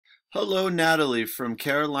Hello, Natalie from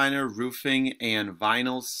Carolina Roofing and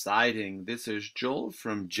Vinyl Siding. This is Joel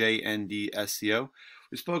from JND SEO.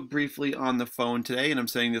 We spoke briefly on the phone today, and I'm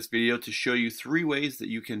sending this video to show you 3 ways that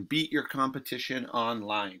you can beat your competition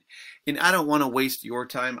online. And I don't want to waste your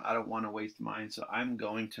time. I don't want to waste mine, so I'm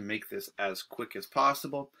going to make this as quick as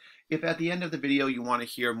possible. If at the end of the video you want to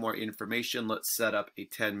hear more information, let's set up a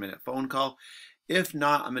 10-minute phone call. If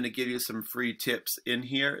not, I'm going to give you some free tips in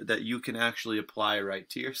here that you can actually apply right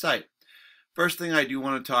to your site. First thing I do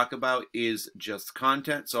want to talk about is just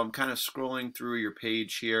content. So I'm kind of scrolling through your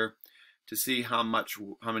page here to see how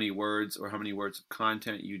many words of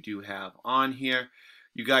content you do have on here.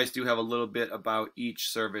 You guys do have a little bit about each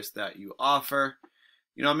service that you offer.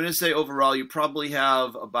 I'm going to say overall you probably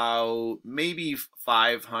have about maybe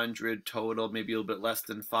 500 total, maybe a little bit less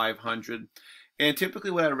than 500. And typically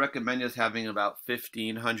what I recommend is having about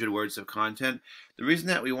 1,500 words of content. The reason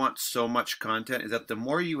that we want so much content is that the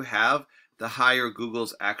more you have, the higher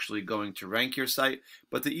Google's actually going to rank your site.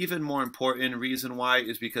 But the even more important reason why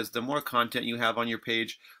is because the more content you have on your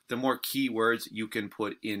page, the more keywords you can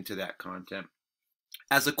put into that content.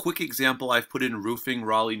 As a quick example, I've put in roofing,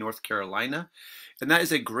 Raleigh, North Carolina. And that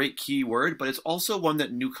is a great keyword, but it's also one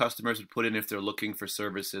that new customers would put in if they're looking for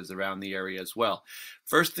services around the area as well.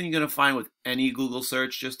 First thing you're going to find with any Google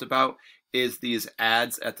search just about is these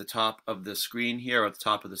ads at the top of the screen here, or at the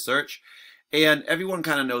top of the search. And everyone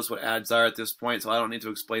kind of knows what ads are at this point, so I don't need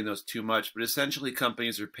to explain those too much, but essentially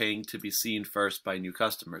companies are paying to be seen first by new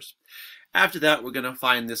customers. After that, we're going to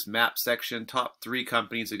find this map section. Top 3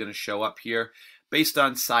 companies are going to show up here based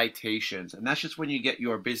on citations, and that's just when you get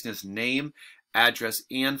your business name, address,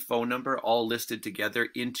 and phone number all listed together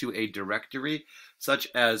into a directory, such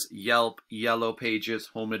as Yelp, Yellow Pages,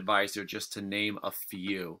 Home Advisor, just to name a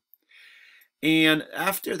few. And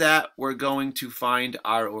after that, we're going to find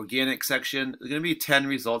our organic section. There's going to be 10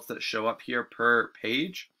 results that show up here per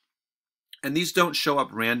page. And these don't show up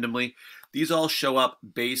randomly. These all show up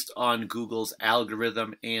based on Google's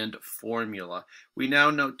algorithm and formula. We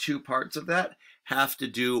now know 2 parts of that have to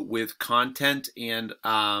do with content and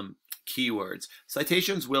keywords.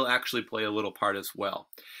 Citations will actually play a little part as well.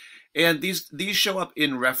 And these show up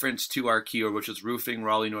in reference to our keyword, which is roofing,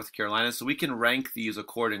 Raleigh, North Carolina, so we can rank these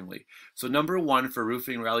accordingly. So number 1 for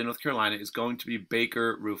roofing, Raleigh, North Carolina is going to be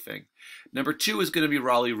Baker Roofing. Number 2 is going to be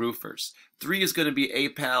Raleigh Roofers. 3 is going to be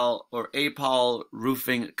APAL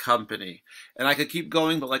Roofing Company. And I could keep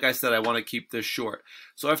going, but like I said, I want to keep this short.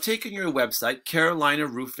 So I've taken your website,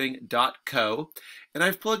 carolinaroofing.co, and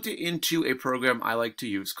I've plugged it into a program I like to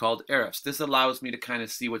use called Ahrefs. This allows me to kind of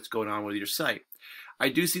see what's going on with your site. I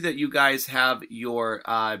do see that you guys have your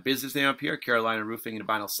business name up here, Carolina Roofing and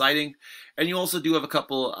Vinyl Siding, and you also do have a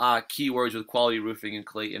couple keywords with quality roofing in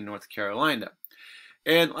Clayton, North Carolina.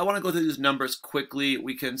 And I want to go through these numbers quickly.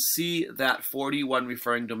 We can see that 41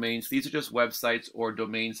 referring domains. These are just websites or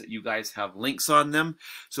domains that you guys have links on them.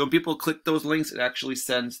 So when people click those links, it actually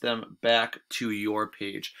sends them back to your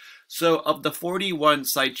page. So of the 41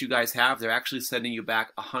 sites you guys have, they're actually sending you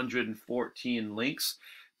back 114 links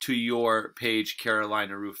to your page,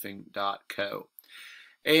 carolinaroofing.co.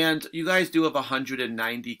 And you guys do have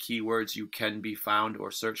 190 keywords you can be found or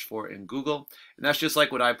searched for in Google. And that's just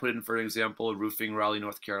like what I put in, for example, roofing, Raleigh,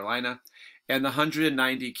 North Carolina. And the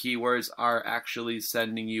 190 keywords are actually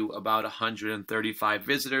sending you about 135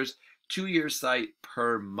 visitors to your site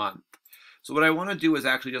per month. So what I want to do is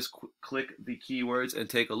actually just click the keywords and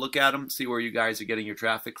take a look at them, see where you guys are getting your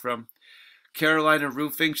traffic from. Carolina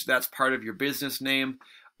Roofing, so that's part of your business name.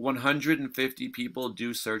 150 people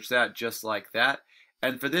do search that just like that.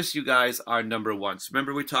 And for this, you guys are number 1. So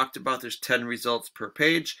remember we talked about there's 10 results per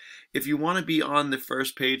page. If you want to be on the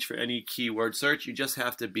first page for any keyword search, you just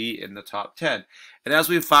have to be in the top 10. And as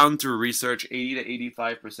we've found through research, 80 to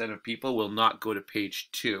 85% of people will not go to page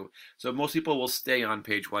 2. So most people will stay on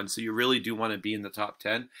page 1. So you really do want to be in the top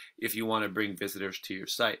 10 if you want to bring visitors to your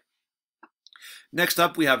site. Next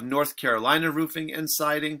up, we have North Carolina Roofing and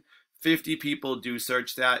Siding. 50 people do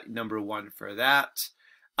search that, number 1 for that.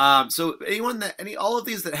 So all of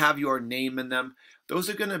these that have your name in them, those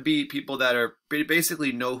are going to be people that are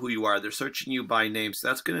basically know who you are. They're searching you by name. So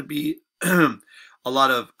that's going to be a lot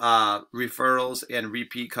of referrals and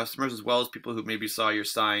repeat customers, as well as people who maybe saw your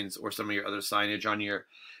signs or some of your other signage on your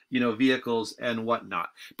vehicles and whatnot.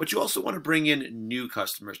 But you also want to bring in new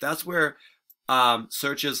customers. That's where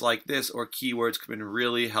searches like this or keywords come in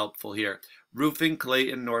really helpful here. Roofing,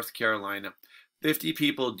 Clayton, North Carolina. 50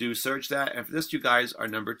 people do search that, and for this, you guys are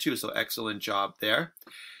number 2, so excellent job there.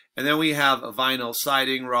 And then we have Vinyl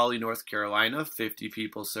Siding, Raleigh, North Carolina. 50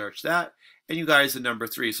 people search that, and you guys are number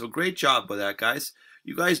 3, so great job with that, guys.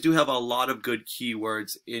 you guys do have a lot of good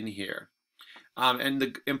keywords in here. And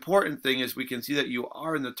the important thing is we can see that you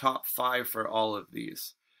are in the top 5 for all of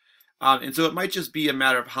these. And so it might just be a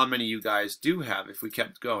matter of how many you guys do have if we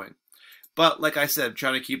kept going. But like I said, I'm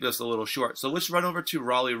trying to keep this a little short. So let's run over to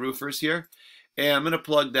Raleigh Roofers here. And I'm going to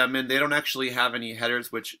plug them in. They don't actually have any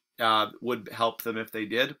headers, which would help them if they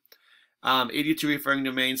did. 82 referring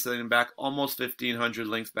domains, sending them back almost 1,500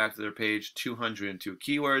 links back to their page, 202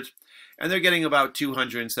 keywords, and they're getting about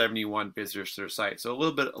 271 visitors to their site. So a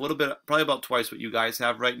little bit, probably about twice what you guys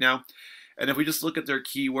have right now. And if we just look at their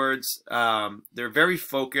keywords, they're very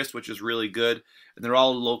focused, which is really good, and they're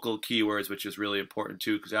all local keywords, which is really important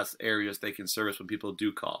too, because that's areas they can service when people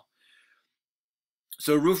do call.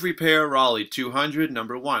 So roof repair, Raleigh, 200,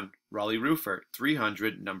 number 1. Raleigh Roofer,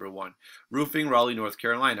 300, number 1. Roofing, Raleigh, North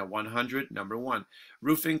Carolina, 100, number 1.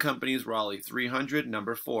 Roofing Companies, Raleigh, 300,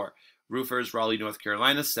 number 4. Roofers, Raleigh, North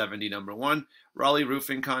Carolina, 70, number 1. Raleigh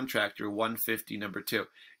Roofing Contractor, 150, number 2.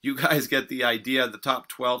 You guys get the idea. The top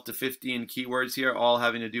 12 to 15 keywords here, all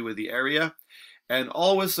having to do with the area. And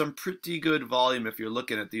all with some pretty good volume if you're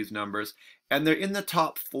looking at these numbers. And they're in the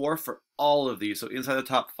top 4 for all of these, so inside the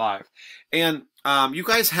top 5. And you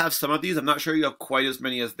guys have some of these. I'm not sure you have quite as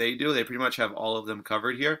many as they do. They pretty much have all of them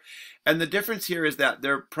covered here. And the difference here is that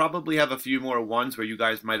they probably have a few more 1s where you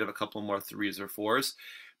guys might have a couple more 3s or 4s.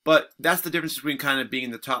 But that's the difference between kind of being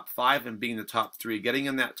in the top 5 and being in the top 3. Getting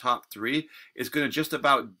in that top 3 is going to just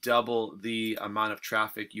about double the amount of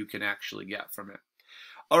traffic you can actually get from it.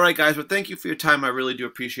 All right, guys, but thank you for your time. I really do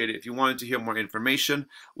appreciate it. If you wanted to hear more information,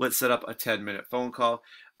 let's set up a 10-minute phone call.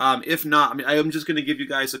 If not, I am just going to give you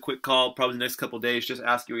guys a quick call probably the next couple of days, just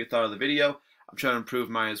ask you what you thought of the video. I'm trying to improve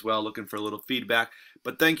mine as well, looking for a little feedback.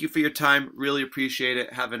 But thank you for your time. Really appreciate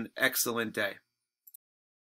it. Have an excellent day.